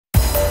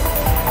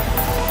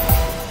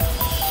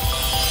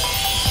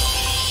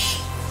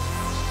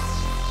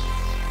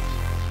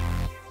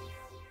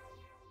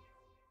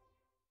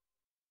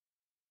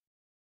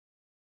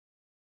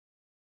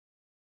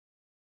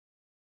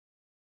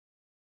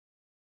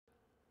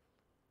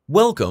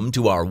Welcome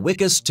to our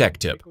WIKUS Tech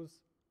Tip.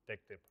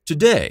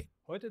 Today,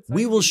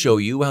 we will show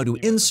you how to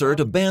insert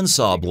a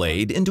bandsaw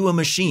blade into a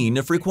machine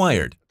if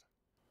required.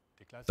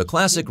 The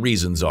classic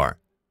reasons are: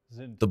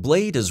 the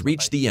blade has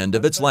reached the end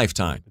of its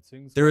lifetime.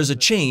 There is a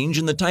change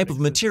in the type of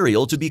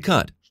material to be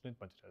cut.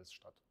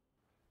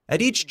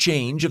 At each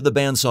change of the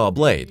bandsaw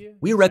blade,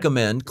 we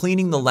recommend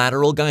cleaning the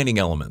lateral guiding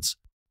elements,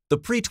 the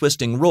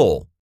pre-twisting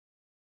roll,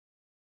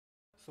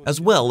 as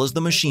well as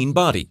the machine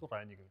body.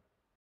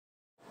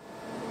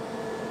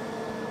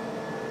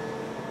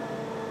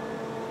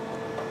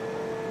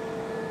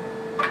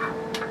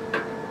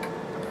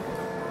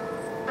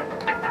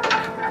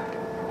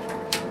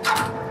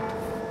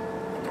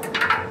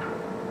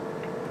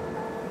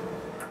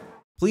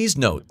 Please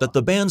note that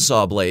the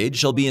bandsaw blade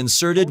shall be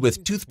inserted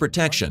with tooth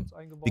protection,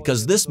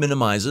 because this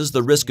minimizes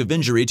the risk of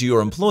injury to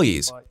your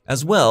employees,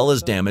 as well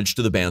as damage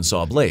to the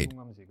bandsaw blade.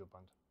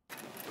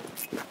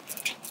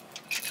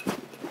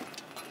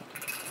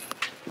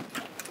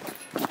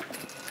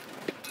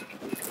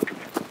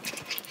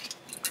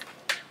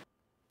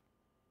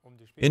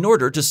 In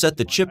order to set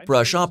the chip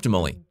brush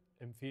optimally,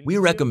 we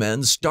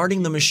recommend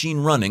starting the machine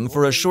running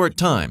for a short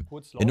time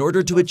in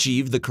order to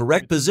achieve the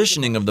correct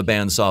positioning of the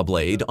bandsaw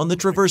blade on the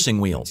traversing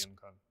wheels.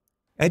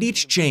 At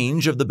each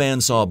change of the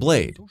bandsaw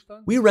blade,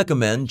 we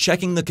recommend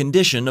checking the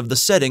condition of the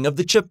setting of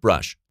the chip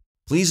brush.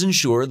 Please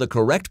ensure the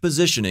correct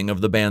positioning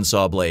of the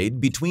bandsaw blade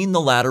between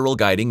the lateral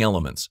guiding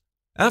elements.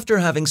 After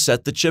having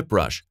set the chip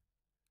brush,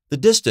 the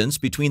distance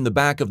between the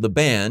back of the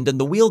band and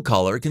the wheel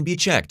collar can be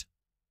checked.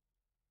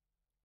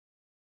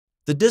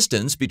 The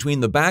distance between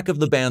the back of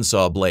the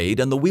bandsaw blade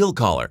and the wheel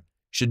collar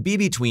should be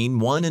between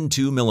 1 and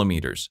 2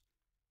 millimeters.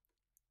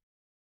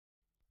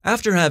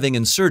 After having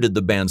inserted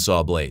the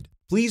bandsaw blade,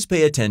 please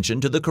pay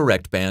attention to the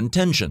correct band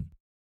tension.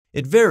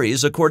 It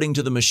varies according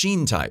to the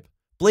machine type,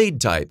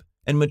 blade type,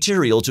 and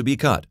material to be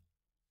cut.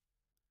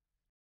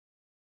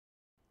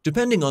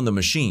 Depending on the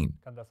machine,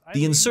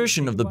 the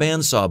insertion of the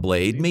bandsaw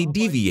blade may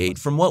deviate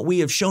from what we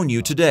have shown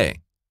you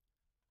today.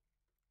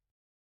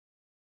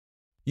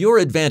 Your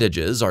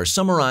advantages are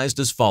summarized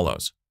as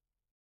follows: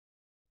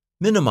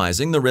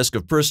 minimizing the risk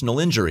of personal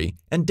injury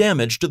and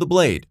damage to the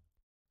blade,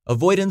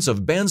 avoidance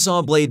of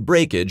bandsaw blade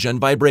breakage and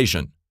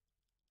vibration,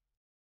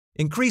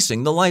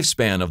 increasing the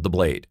lifespan of the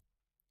blade.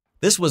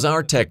 This was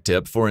our tech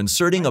tip for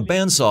inserting a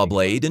bandsaw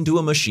blade into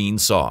a machine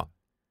saw.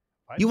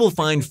 You will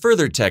find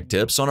further tech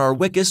tips on our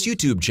WIKUS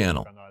YouTube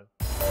channel.